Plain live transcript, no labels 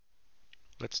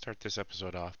Let's start this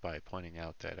episode off by pointing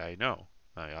out that I know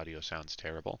my audio sounds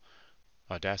terrible.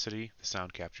 Audacity, the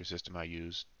sound capture system I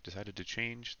use, decided to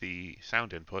change the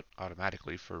sound input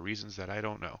automatically for reasons that I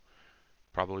don't know.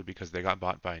 Probably because they got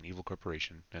bought by an evil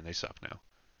corporation and they suck now.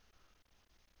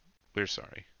 We're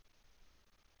sorry.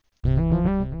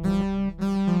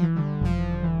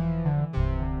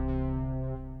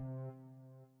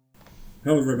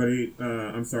 Hello, everybody.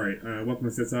 I'm sorry. Welcome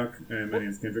to Sit Talk. My name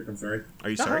is Kendrick. I'm sorry. Are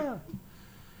you sorry?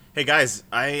 Hey guys,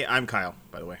 I'm Kyle,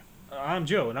 by the way. I'm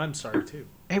Joe, and I'm sorry too.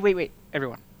 Hey, wait,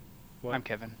 everyone. What? I'm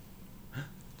Kevin.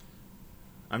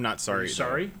 I'm not Are sorry. you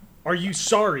sorry? Are you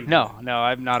sorry? No,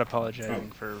 I'm not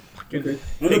apologizing for. Okay. guys.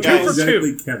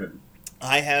 Unapologetically Kevin.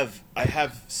 I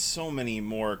have so many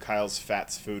more Kyle's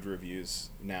Fats food reviews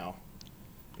now.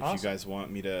 If Awesome. you guys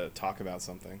want me to talk about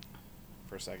something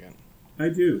for a second. I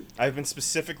do. I've been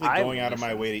specifically I going out of my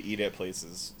listen. way to eat at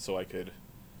places so I could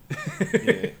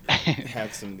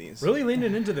have some of these. Really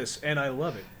leaning into this, and I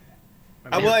love it.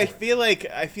 I feel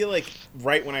like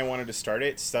right when I wanted to start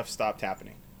it, stuff stopped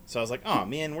happening. So I was like, oh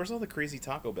man, where's all the crazy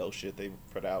Taco Bell shit they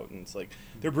put out? And it's like,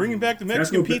 they're bringing back the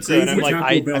Mexican pizza. And I'm like,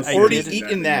 Taco Bell I've shit already is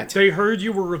eaten that. They heard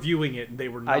you were reviewing it, and they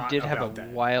were not I did have a about that.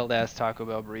 wild ass Taco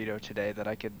Bell burrito today that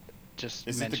I could just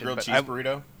Is it mention. the grilled but cheese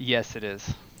burrito? Yes, it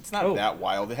is. It's not Oh. that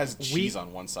wild. It has cheese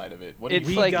on one side of it. What It's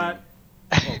We like- got...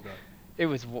 Oh, God. It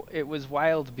was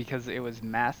wild because it was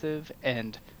massive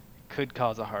and could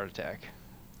cause a heart attack.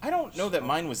 I don't know that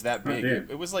mine was that big. damn.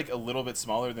 It was like a little bit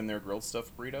smaller than their grilled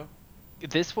stuffed burrito.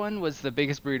 This one was the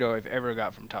biggest burrito I've ever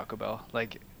got from Taco Bell.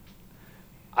 Like,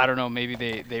 I don't know, maybe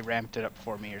they ramped it up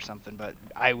for me or something, but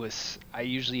I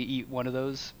usually eat one of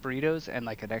those burritos and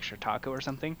like an extra taco or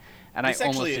something, and It's I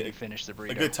almost actually didn't finish the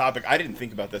burrito. A good topic. I didn't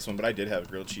think about this one, but I did have a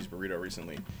grilled cheese burrito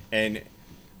recently, and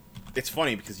it's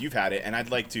funny because you've had it, and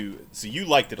I'd like to. So you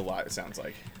liked it a lot. It sounds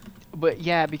like. But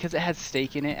yeah, because it has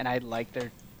steak in it, and I like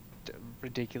their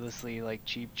ridiculously like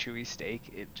cheap, chewy steak.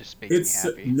 It just makes It's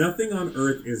me happy. nothing on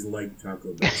earth is like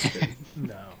Taco Bell. steak.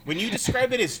 No. When you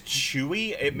describe it as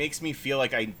chewy, it makes me feel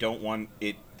like I don't want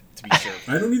it to be served.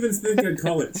 I don't even think I'd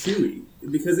call it chewy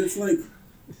because it's like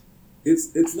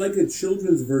it's like a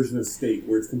children's version of steak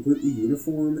where it's completely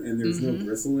uniform and there's no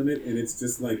gristle in it, and it's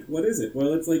just like, what is it?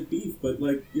 Well, it's like beef, but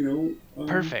like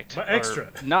Perfect. But or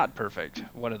extra. Not perfect.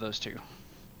 One of those two.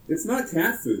 It's not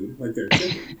cat food like they're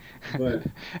chicken, but.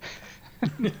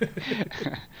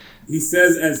 He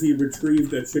says as he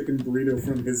retrieved a chicken burrito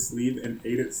from his sleeve and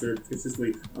ate it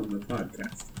surreptitiously on the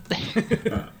podcast.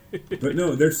 But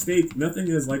no, their steak, nothing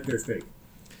is like their steak.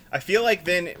 I feel like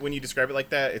then when you describe it like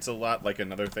that, it's a lot like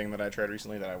another thing that I tried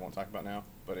recently that I won't talk about now.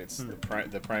 But it's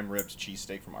the prime ribs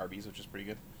cheesesteak from Arby's, which is pretty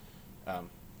good.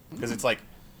 Because it's like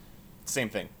same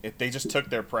thing. They just took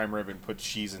their prime rib and put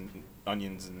cheese and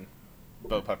onions and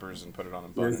bell peppers and put it on a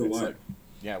bun. Where's the and it's lie? like,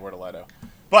 yeah, word of Leto.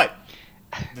 But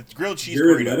the grilled cheese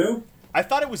Jared burrito, Leto? I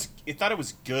thought it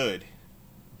was good,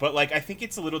 but like I think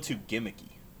it's a little too gimmicky.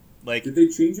 Like Did they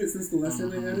change it since the last time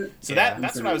they had it? so Yeah.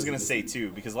 that's what I was gonna say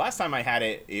too, because last time I had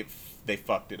it, they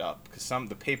fucked it up because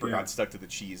the paper Yeah. got stuck to the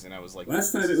cheese, and I was like,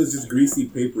 Last time this it is was a just nightmare. greasy,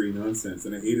 papery nonsense,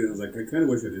 and I hated it. I was like, I kind of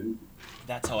wish I didn't.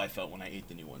 That's how I felt when I ate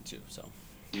the new one too. So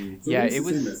So Yeah, it's it the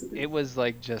same was. recipe. It was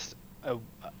like just a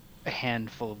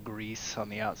handful of grease on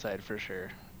the outside for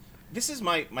sure. this is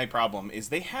my problem is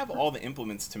they have all the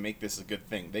implements to make this a good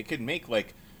thing. They could make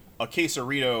like a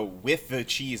quesarito with the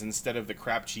cheese instead of the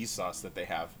crap cheese sauce that they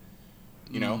have,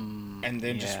 you know, and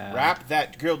then just yeah. wrap the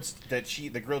grilled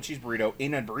cheese burrito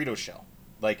in a burrito shell,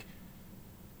 like,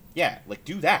 yeah, like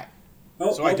do that,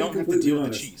 so I I'll be don't have to completely deal with the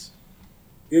honest. cheese.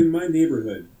 In my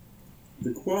neighborhood,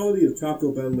 the quality of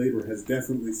Taco Bell labor has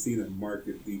definitely seen a marked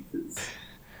decrease.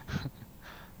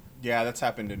 Yeah, that's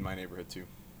happened in my neighborhood too.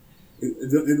 In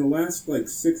the last,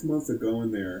 6 months of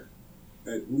going there,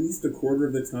 at least a quarter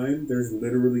of the time, there's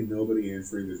literally nobody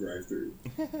answering the drive-thru.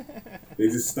 They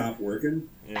just stop working.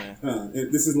 Yeah.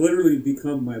 And this has literally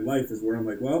become my life, is where I'm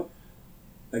like, well,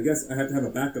 I guess I have to have a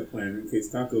backup plan in case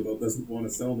Taco Bell doesn't want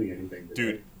to sell me anything today.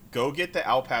 Dude, go get the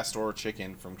Al Pastor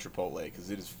chicken from Chipotle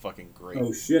because it is fucking great.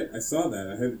 Oh shit, I saw that.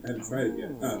 I haven't tried it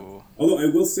yet. Ooh. Although I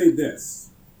will say this.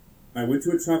 I went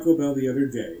to a Taco Bell the other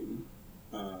day.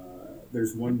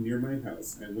 There's one near my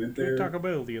house. I went there Taco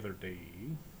Bell the other day.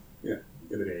 the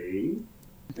other day.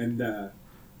 And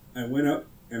I went up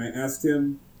and I asked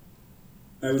him.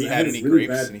 If he I had this any really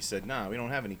grapes, bad- and he said, "Nah, we don't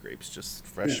have any grapes, just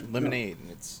fresh Yeah, no. lemonade."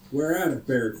 And it's We're out of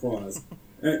Bear Claws.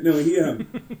 No, he.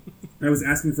 I was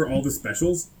asking for all the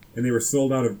specials, and they were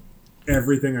sold out of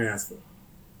everything I asked for.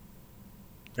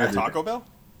 at Everything. Taco Bell.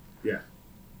 Yeah.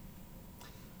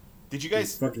 Did you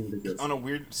It's guys, fucking ridiculous. on a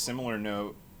weird similar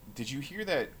note, Did you hear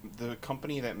that the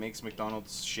company that makes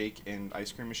McDonald's shake and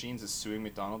ice cream machines is suing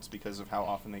McDonald's because of how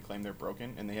often they claim they're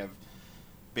broken, and they have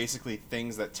basically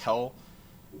things that tell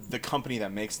the company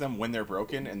that makes them when they're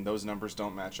broken, and those numbers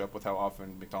don't match up with how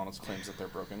often McDonald's claims that they're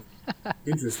broken.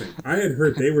 Interesting. I had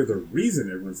heard they were the reason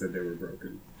everyone said they were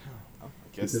broken. I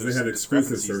guess Because there's they had some exclusive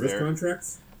discrepancies service there.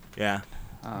 contracts. Yeah.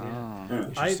 Oh.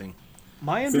 Interesting.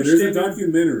 My So there's a understanding.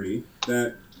 documentary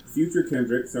that Future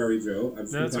Kendrick, sorry Joe, I'm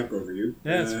just going That's to talk over you,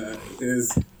 That's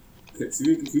is... Okay, so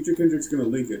Future Kendrick's going to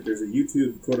link it. There's a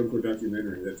YouTube quote-unquote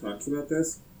documentary that talks about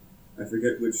this. I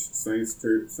forget which science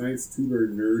tuber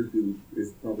nerd who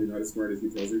is probably not as smart as he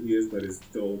tells you he is, but is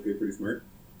still okay, pretty smart.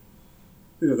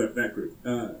 You know, that group.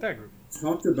 That group.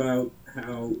 Talked about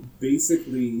how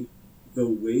basically the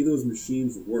way those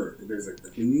machines work, there's a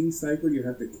cleaning cycle you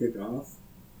have to kick off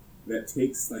that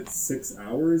takes like 6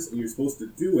 hours, and you're supposed to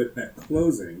do it at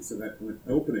closing so that when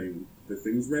opening, the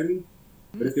thing's ready.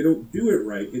 But if they don't do it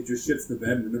right, it just shits the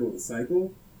bed in the middle of the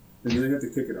cycle, and then they have to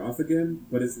kick it off again.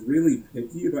 But it's really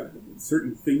picky about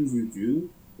certain things you do,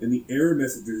 and the error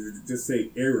messages just say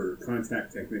error,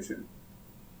 contact technician.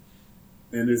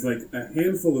 And there's like a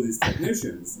handful of these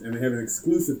technicians, and they have an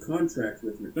exclusive contract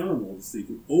with McDonald's, so you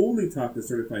can only talk to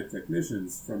certified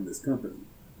technicians from this company.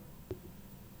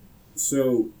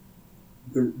 So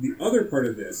the other part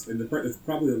of this, and the part that's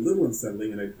probably a little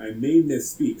unsettling, and I may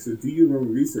misspeak, so do your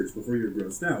own research before you're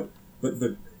grossed out, but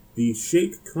the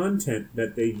shake content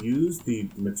that they use, the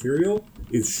material,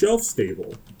 is shelf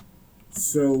stable.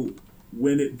 So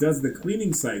when it does the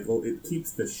cleaning cycle, it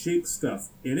keeps the shake stuff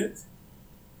in it,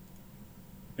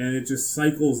 and it just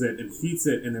cycles it and heats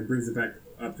it and then brings it back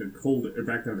up to cold, or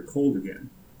back down to cold again.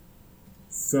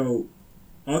 So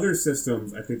other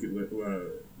systems, I think it would,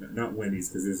 not Wendy's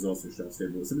because this is also shelf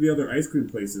stable. Some of the other ice cream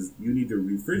places, you need to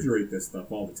refrigerate this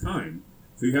stuff all the time.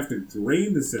 So you have to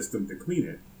drain the system to clean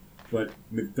it. But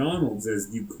McDonald's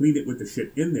is you clean it with the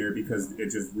shit in there because it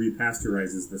just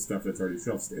repasteurizes the stuff that's already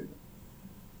shelf stable.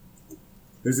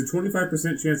 There's a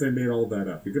 25% chance I made all of that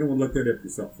up. You're going to want to look that up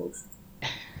yourself, folks.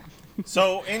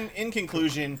 So, in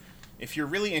conclusion, if you're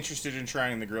really interested in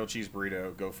trying the grilled cheese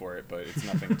burrito, go for it, but it's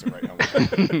nothing to write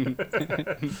home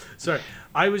about. Sorry,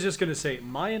 I was just going to say,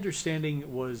 my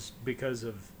understanding was because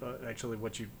of actually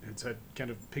what you had said, kind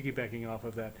of piggybacking off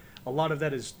of that. A lot of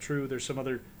that is true. There's some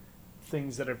other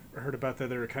things that I've heard about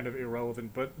that are kind of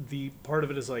irrelevant, but the part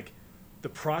of it is like the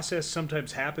process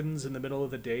sometimes happens in the middle of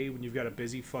the day when you've got a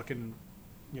busy fucking,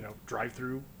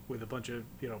 drive-through with a bunch of,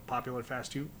 popular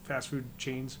fast food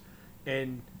chains,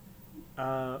 and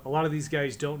a lot of these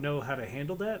guys don't know how to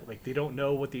handle that. Like, they don't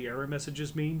know what the error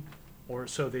messages mean, or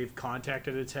so they've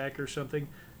contacted a tech or something.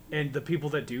 And the people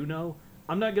that do know,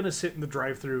 I'm not going to sit in the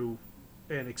drive-thru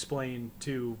and explain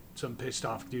to some pissed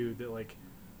off dude that, like,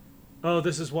 oh,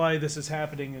 this is why this is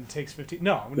happening and takes 15...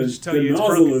 No, I'm going to just tell you it's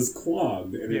nozzle broken. is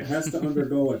clogged, and it has to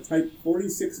undergo a Type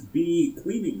 46B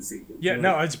cleaning sequence. Yeah,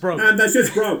 no, it's broken. And that shit's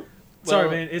broke. Sorry,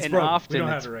 Well, man, it's and broken. often We don't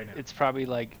have it's, it right now. it's probably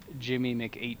like Jimmy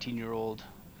Mc 18-year-old,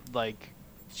 like...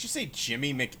 Did you say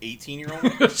Jimmy Mc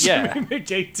 18-year-old? Yeah. Jimmy Mc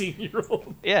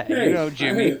 18-year-old. Yeah, Hey, you know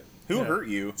Jimmy. hey, Who Yeah. hurt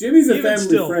you? Jimmy's a Even family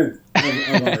still. friend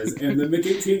of ours, and the Mc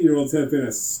 18-year-olds have been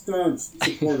a staunch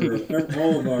supporter of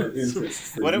all of our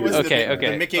interests. For What it years. was Okay, the,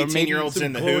 okay. the Mc Or maybe 18-year-olds some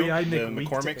in the Who? glory-eyed The McWeak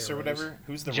McCormicks or arrows. whatever?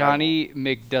 Who's the Johnny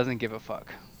Mc doesn't give a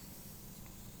fuck.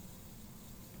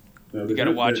 No, You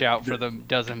gotta watch out for them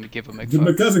doesn't give a The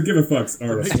McFuck. McDoesn't give a fucks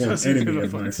are a sworn McDoesn't give enemy a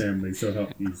of my fucks. family, so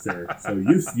help you, sir. So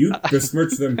you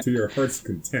besmirch them to your heart's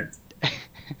content.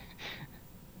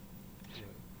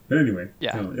 But anyway,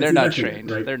 Yeah, no, it's they're not exactly it,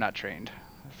 trained. right? They're not trained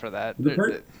for that.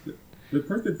 The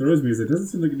part that throws me is it doesn't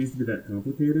seem like it needs to be that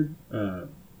complicated,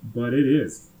 but it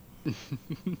is.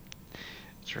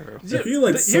 True. I feel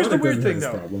like Here's the Sonic weird doesn't thing, have this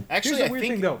though. problem. Actually, Here's the I weird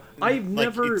think thing, though.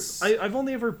 like, I've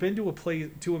only ever been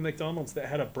to a McDonald's that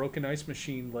had a broken ice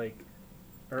machine, or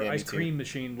Yeah, me ice too. cream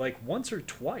machine, once or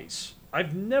twice.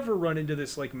 I've never run into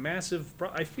this massive.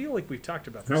 I feel like we've talked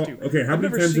about this How too. many I've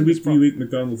never times a seen this week do you problem. eat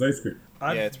McDonald's ice cream?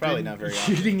 I've Yeah, it's probably been not very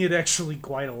often. eating it actually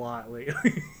quite a lot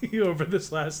lately over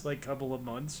this last couple of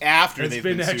months. After It's they've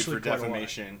been been sued actually for quite a lot.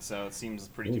 defamation, so it seems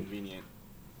pretty convenient.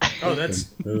 Oh,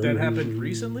 that happened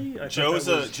recently. I thought Joe's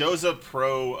that was- Joe's a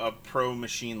pro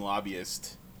machine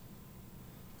lobbyist,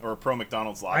 or a pro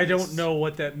McDonald's lobbyist. I don't know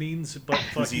what that means, but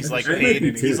Because fucking he's like I paid.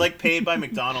 might be too. He's like paid by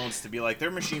McDonald's to be like their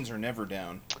machines are never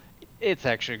down. It's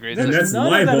actually great. And that's None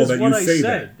of libel that is that what you I say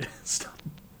said. Stop.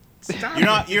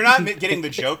 Stop You're not getting the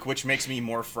joke, which makes me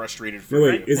more frustrated for No,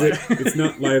 wait, you. is it? It's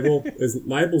not libel.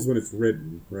 Libel's when it's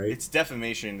written, right? It's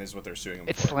defamation is what they're suing him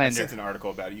It's for. slander. I sent an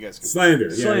article about it. You guys can Slander.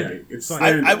 Yeah, Slander. yeah. It's Slander.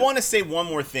 slander. I want to say one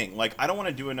more thing. Like, I don't want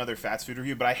to do another fast food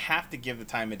review, but I have to give the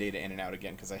time of day to In-N-Out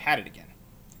again because I had it again.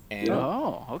 And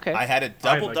Oh, okay. I had a I'd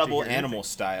like to double hear animal anything.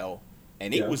 style,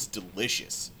 and it Yeah. was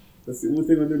delicious. That's the only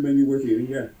thing on their menu worth eating.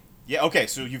 Yeah. Yeah, okay,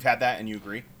 so you've had that and you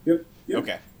agree? Yep. Yep.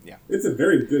 Okay, yeah. It's a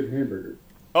very good hamburger.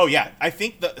 Oh, yeah, I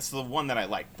think it's the one that I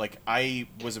liked. Like, I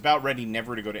was about ready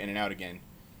never to go to In-N-Out again,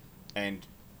 and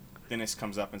Dennis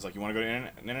comes up and is like, you want to go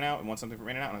to In-N-Out and want something from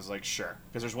In-N-Out? And I was like, sure,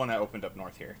 because there's one that opened up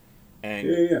north here. And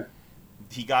Yeah.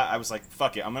 I was like,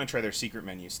 fuck it, I'm going to try their secret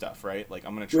menu stuff, right? Like,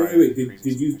 I'm going to try Wait.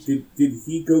 crazy secrets. Did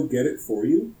he go get it for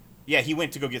you? Yeah, he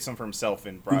went to go get some for himself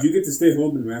and brought... Did you get to stay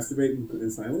home and masturbate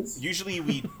in silence? Usually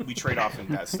we trade off in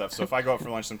that stuff. So if I go out for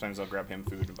lunch, sometimes I'll grab him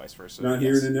food and vice versa. Not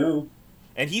Yes. here to know.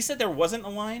 And he said there wasn't a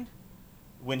line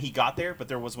when he got there, but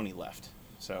there was when he left.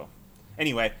 So,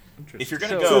 anyway, if you're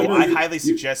going to So- go, I highly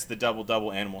suggest the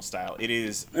double animal style. It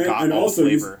is got And all also, the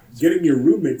flavor. getting your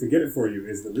roommate to get it for you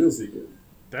is the real secret.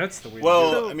 That's the way. to do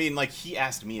Well, it. I mean, like, he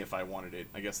asked me if I wanted it.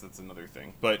 I guess that's another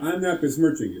thing. But I'm not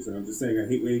besmirching you, so I'm just saying I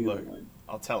hate waiting look, in the line.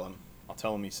 I'll tell him. I'll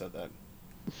tell him he said that.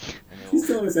 And He's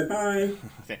he'll- telling us that hi.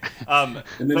 Okay.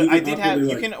 And then But he I can did have. awkwardly, You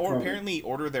like, can comment. apparently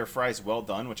order their fries well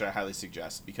done, which I highly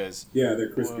suggest because Yeah, they're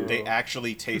crispy. they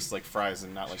actually taste like fries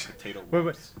and not like potato Wait,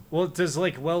 wedges. well, does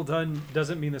like well done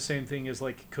doesn't mean the same thing as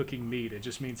like cooking meat. It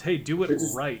just means hey, do it They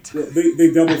just- right. Well,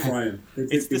 they double fry them.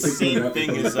 It's the same thing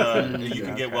as you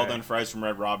can get Okay. well done fries from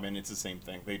Red Robin. It's the same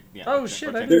thing. Oh,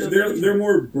 shit, I They're, didn't they're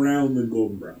more brown than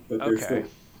golden brown, but they're Okay. still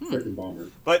freaking bomber.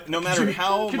 But no matter you-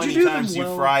 how could you many do them times you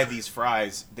well? fry these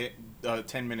fries, a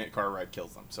 10-minute car ride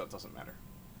kills them, so it doesn't matter.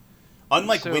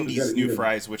 Unlike So- You Wendy's gotta eat new 'em.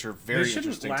 fries, which are very They shouldn't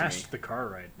interesting to me. last the car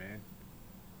ride, man.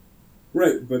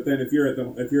 Right, but then if you're at the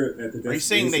destination, Are you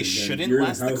saying they then shouldn't you're in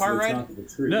last the house car on ride? top of a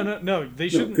tree. No. They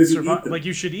shouldn't 'cause you eat survive. them. Like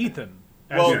you should eat them.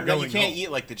 as Well, you're no, you going can't home.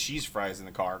 eat like the cheese fries in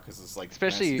the car because it's like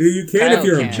Especially nasty. You can if Kyle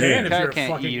you're a can't. man. If Kyle you're a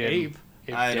can't fucking eat 'em ape.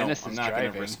 If I don't. Dennis I'm is not going to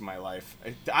driving. risk my life.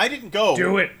 I didn't go.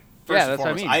 Do it. First Yeah, and that's what I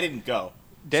foremost, mean. I didn't go.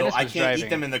 Dennis so I was can't driving. eat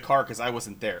them in the car because I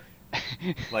wasn't there.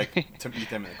 Like, to eat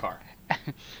them in the car.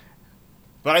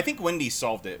 But I think Wendy's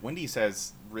solved it. Wendy's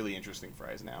has really interesting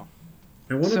fries now.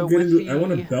 I want to So get with into. I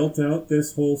want to the- belt out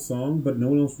this whole song, but no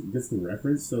one else gets the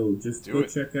reference. So just Do go it.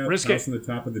 check out Risk "House it. on the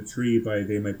Top of the Tree" by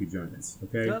They Might Be Giants.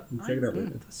 Okay, Uh, you check it out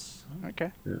later.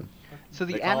 Okay. Yeah. So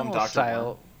They the call him animal Dr.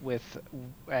 style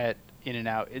at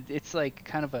In-N-Out, it's like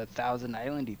kind of a Thousand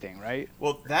Islandy thing, right?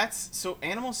 Well,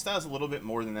 Animal Style is a little bit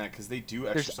more than that because they do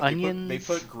extra There's stuff. onions. They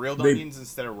put grilled They- onions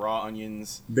instead of raw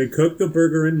onions. They cook the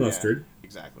burger in Yeah, mustard.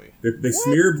 exactly. They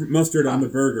smear mustard on the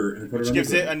burger and put Which it on gives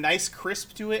the it grill. a nice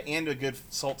crisp to it and a good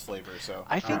salt flavor. So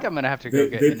I think I'm gonna have to go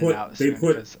get In-N-Out soon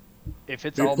because if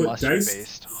it's They all put mustard diced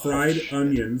based, fried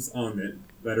onions on it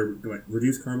that are like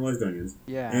reduced caramelized onions.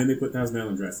 Yeah. And they put Thousand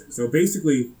Island dressing. So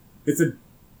basically, it's a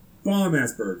bomb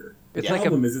ass burger. it's The like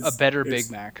problem is a better it's-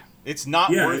 Big Mac. it's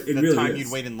not Yeah, worth it the really time is.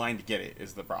 you'd wait in line to get it.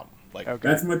 Is the problem? Like, Okay.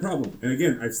 That's my problem. And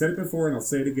again, I've said it before and I'll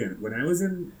say it again. When I was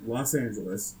in Los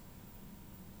Angeles,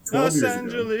 12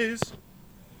 years ago,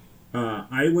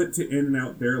 I went to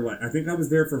In-N-Out there. Like I think I was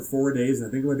there for 4 days, and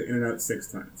I think I went to In-N-Out 6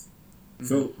 times.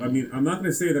 So I mean, I'm not going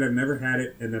to say that I've never had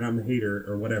it and that I'm a hater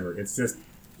or whatever. It's just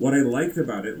what I liked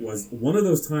about it was one of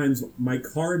those times my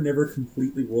car never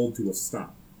completely rolled to a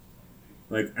stop.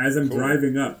 Like as I'm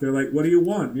driving up, they're like, "What do you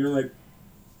want?" And you're like,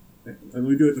 "Let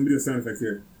me do it. Let me do the sound effects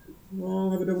here." "Oh,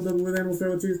 I'll have a double with animal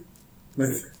style with cheese." Like,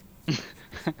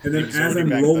 and then He was as already I'm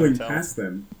back at the rolling hotel. past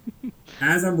them,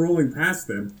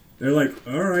 they're like,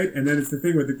 "All right." And then it's the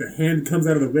thing where the hand comes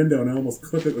out of the window, and I almost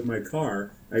clip it with my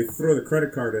car. I throw the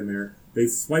credit card in there. They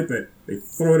swipe it. They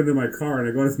throw it into my car, and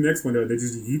I go to the next window, and they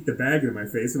just yeet the bag into my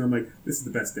face, and I'm like, "This is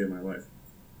the best day of my life."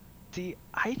 See,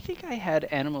 I think I had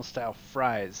animal style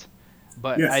fries,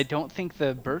 but Yes. I don't think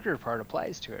the burger part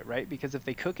applies to it, right? Because if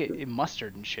they cook it in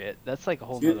mustard and shit, that's like a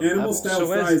whole Yeah, nother animal level. style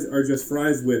So as- fries are just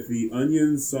fries with the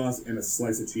onion sauce and a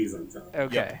slice of cheese on top.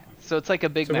 Okay, Yeah. so it's like a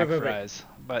Big So Mac wait. fries,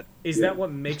 but Is Yeah. that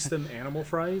what makes them animal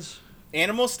fries?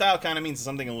 Animal style kind of means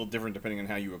something a little different depending on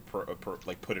how you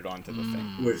like put it onto the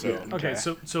thing. Wait, So, yeah. Okay, Okay.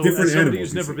 so Different as somebody animals, who's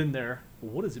you never see. been there,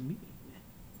 what does it mean?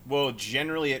 well,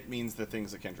 generally it means the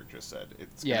things that Kendrick just said.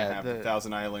 It's Yeah, gonna have the the-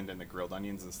 Thousand Island and the grilled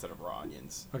onions instead of raw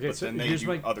onions. Okay, but so then they here's do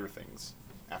my- other things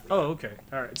after. Oh, okay,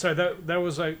 all right. So that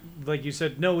was like you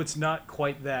said. No, it's not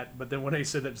quite that. But then when I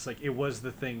said that, it's like it was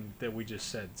the thing that we just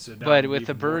said. So now But I'm with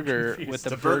the even more burger- confused. with The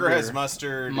the burger has burger-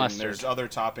 mustard, and mustard. there's other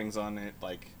toppings on it,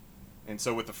 like, and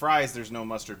so with the fries, there's no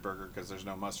mustard burger because there's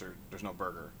no mustard, there's no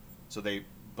burger. So they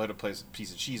put a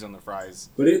piece of cheese on the fries.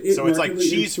 But it So it's like markedly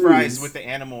cheese improves. fries with the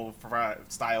animal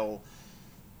style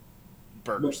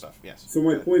burger But- stuff. Yes. So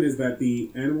my point is that the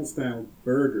animal style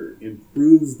burger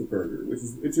improves the burger,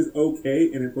 which is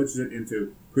okay, and it pushes it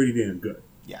into pretty damn good.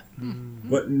 Yeah.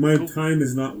 But my time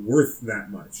is not worth that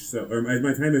much. So, or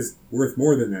my time is worth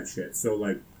more than that shit. So,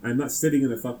 like, I'm not sitting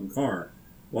in a fucking car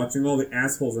watching all the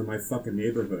assholes in my fucking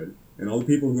neighborhood and all the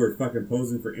people who are fucking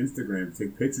posing for Instagram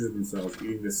take pictures of themselves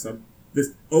eating this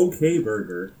okay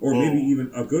burger, or maybe Whoa.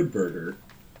 even a good burger,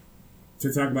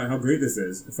 to talk about how great this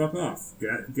is. Fuck off.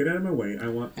 Get out of my way. I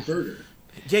want the burger.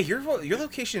 Yeah, your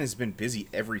location has been busy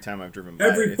every time I've driven by.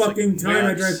 Every It's like fucking time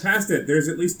I nuts. drive past it, there's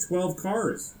at least 12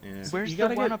 cars. Yeah. Where's You the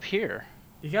gotta one get- up here?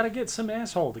 You gotta get some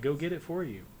asshole to go get it for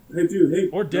you. Hey, dude, hey.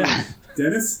 Or Dennis.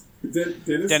 Dennis?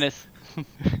 Dennis? Dennis.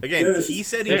 Again, Dennis. he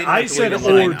said he Hey, didn't I have to wait said in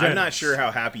or line. I'm Dennis. not sure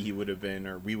how happy he would have been,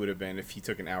 or we would have been, if he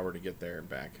took an hour to get there and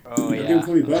back. Oh I'll give yeah.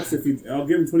 him $20 if he. I'll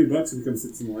give him $20 if he comes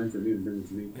sit in line for me and bring it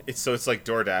to me. It's like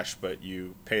DoorDash, but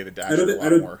you pay the dash I don't. a Thi- lot I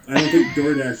don't. more. I don't think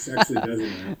DoorDash actually does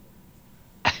it now.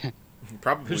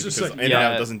 Probably It's just because like-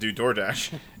 In-N-Out Yeah. doesn't do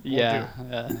DoorDash. Yeah.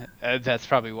 That's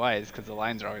probably why. Is because the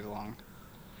lines are always long.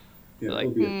 Yeah, Like, that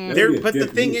would be a- that would There, be a but the dick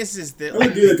thing move. is that I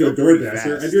would do like they a go pretty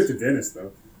DoorDasher. fast. I do it to Dennis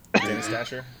though. Dennis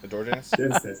Dasher, the DoorDash.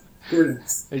 Dennis.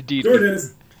 DoorDash. Indeed.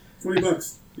 DoorDash.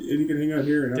 $20, and you can hang out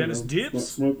here and I don't Dennis know, dips?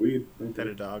 smoke weed. Don't Pet a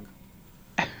care. dog.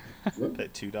 What?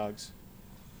 Pet 2 dogs.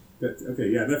 Okay,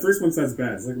 yeah, that first one sounds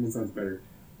bad. The second one sounds better.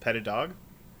 Pet a dog.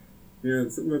 Yeah,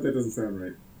 something about that doesn't sound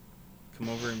right. Come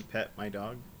over and pet my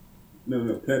dog.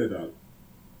 No, pet a dog.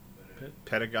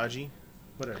 Pedagogy.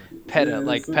 Whatever. Peta, Yeah,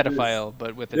 like that's not pedophile,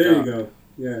 but with a There dog. you go.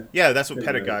 Yeah. Yeah, that's what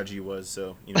Pedagogy. pedagogy was.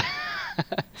 So you know,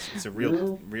 it's a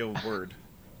real word.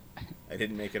 I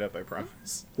didn't make it up. I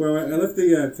promise. Well, I left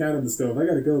the cat on the stove. I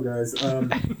gotta go, guys.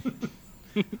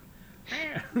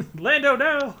 Lando,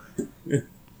 no!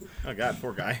 Oh God,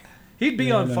 poor guy. He'd be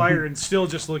Yeah, on no. fire and still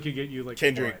just looking at you like,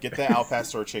 Kendrick, "What?" get the Al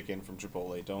Pastor chicken from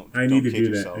Chipotle. Don't. I don't need to kid do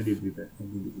that. yourself. I need to do that. I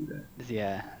need to do that.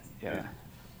 Yeah. Yeah.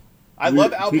 I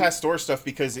love Al He- Pastor stuff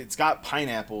because it's got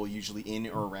pineapple usually in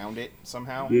or around it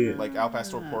somehow. Yeah. Like Al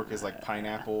Pastor pork is like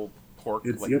pineapple pork,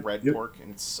 It's- like yep, red yep. pork,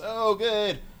 and it's so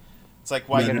good. It's like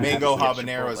why You're gonna mango have to get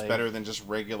habanero is Chipotle. better than just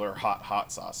regular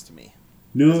hot sauce to me.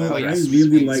 No, I like I sweet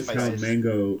really like spices.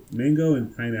 how mango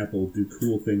and pineapple do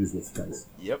cool things with spice.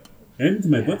 Yep. And to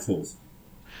my buttholes.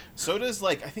 So does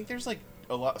I think there's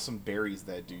some berries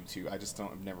that do too. I just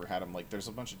I've never had them. Like there's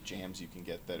a bunch of jams you can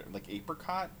get that are, like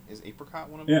apricot. Is apricot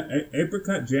one of them? Yeah,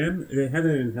 apricot jam, they have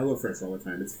it in HelloFresh all the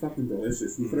time. It's fucking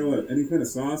delicious. You throw any kind of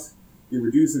sauce, you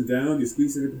reduce it down, you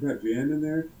squeeze an apricot jam in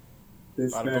there.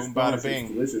 Fish, Bada smash, boom, bada bosh, bing.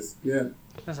 it's delicious. Yeah.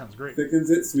 That sounds great. Thickens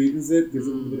it, sweetens it, gives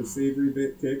it a little bit of savory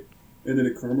bit kick, and then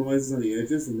it caramelizes on the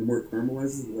edges, and the more it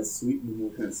caramelizes, the less sweet and the more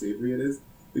kind of savory it is,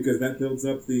 because that builds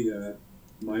up the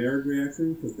Maillard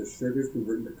reaction, because the sugars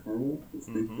convert into caramel, which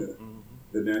make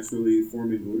the naturally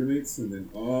forming glutamates, and then,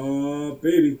 oh,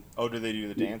 baby, Oh, do they do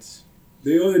the dance?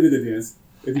 they only do the dance.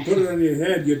 If you put it on your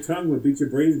head, your tongue would beat your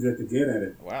brains to death to get at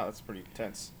it. Wow, that's pretty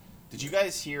intense. Did you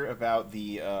guys hear about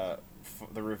the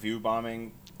review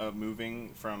bombing moving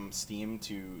from Steam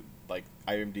to like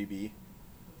IMDb?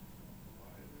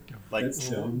 Like That's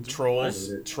dumb.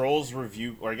 trolls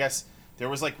review, or I guess there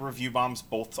was like review bombs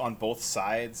on both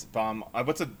sides. Bomb.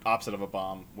 What's the opposite of a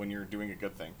bomb when you're doing a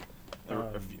good thing?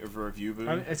 A review boom.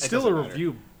 I mean, it's It still a doesn't matter.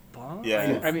 review bomb?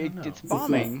 Yeah. I mean, No. it's a fluff.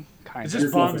 bombing, kind It's of.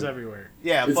 just You're bombs fluffing. everywhere.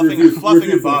 Yeah, It's fluffing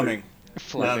review and bombing.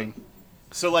 Flipping.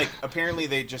 So like apparently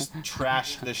they just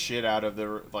trashed the shit out of the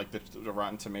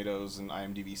Rotten Tomatoes and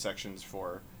IMDb sections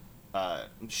for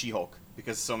She-Hulk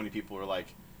because so many people were like,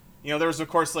 there was of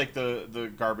course like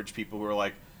the garbage people who were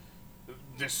like,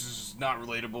 this is not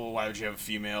relatable. Why would you have a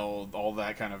female? All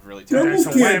that kind of really. Devils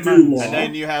That's a can't whammy. do law. And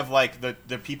then you have like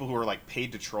the people who are like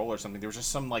paid to troll or something. There was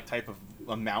just some like type of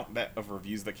amount of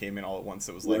reviews that came in all at once.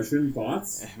 It was like Russian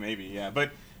bots? maybe yeah,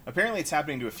 but apparently it's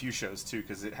happening to a few shows too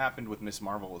because it happened with Miss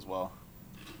Marvel as well.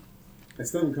 I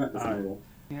still haven't caught this Marvel.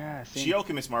 Yeah. See, She-Hulk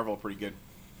and Miss Marvel are pretty good.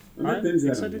 I might I'm binge that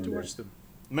on excited to Monday. watch them.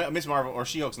 Miss Marvel or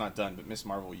She-Hulk's not done, but Miss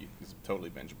Marvel is totally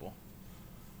bingeable.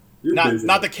 You're Not binging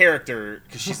not the it. character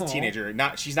because she's a Aw. teenager.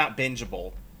 She's not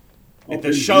bingeable. Oh, The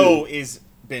binge show it. is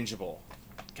bingeable.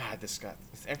 God, this guy.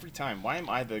 Every time. Why am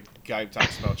I the guy who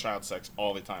talks about child sex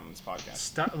all the time on this podcast?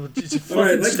 Stop, just All right,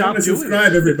 fucking like, stop comment, doing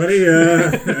subscribe, it. everybody. I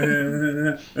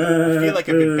feel like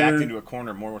I've been backed into a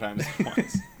corner more times than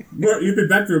once. You've been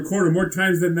back to a corner more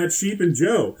times than that sheep and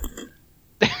Joe.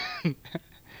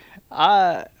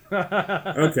 uh,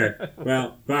 Okay,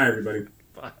 well, bye, everybody.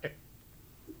 Bye.